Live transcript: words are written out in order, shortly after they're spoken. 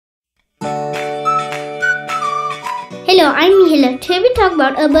Hello, I'm Mihela. Today we talk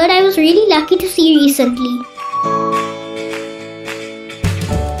about a bird I was really lucky to see recently.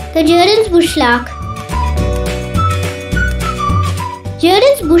 The Jerdon's Bushlark.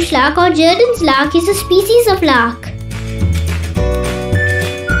 Jerdon's Bushlark or Jerdon's lark is a species of lark.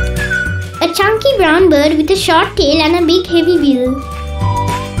 A chunky brown bird with a short tail and a big heavy bill.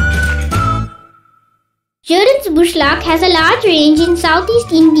 Jerdon's Bushlark has a large range in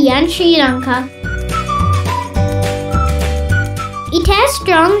southeast India and Sri Lanka. It has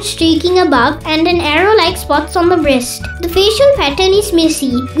strong streaking above and an arrow-like spots on the breast. The facial pattern is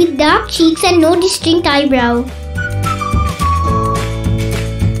messy, with dark cheeks and no distinct eyebrow.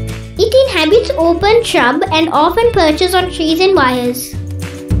 It inhabits open shrub and often perches on trees and wires.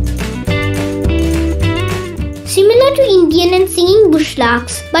 Similar to Indian and Singing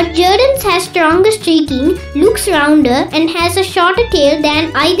Bushlarks, but Jerdons has stronger streaking, looks rounder and has a shorter tail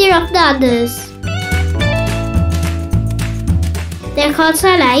than either of the others. Their calls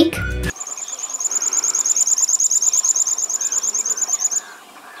are like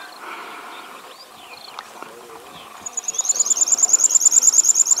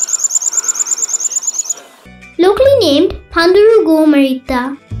locally named Panduru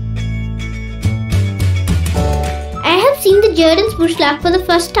Gomariththa. I have seen the Jerdon's Bushlark for the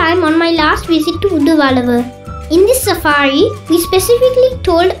first time on my last visit to Walawe. In this safari, we specifically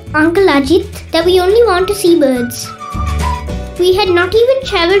told Uncle Ajit that we only want to see birds. We had not even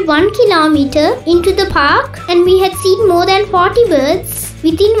travelled 1 kilometre into the park and we had seen more than 40 birds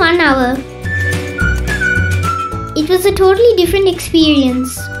within 1 hour. It was a totally different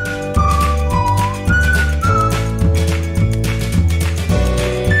experience.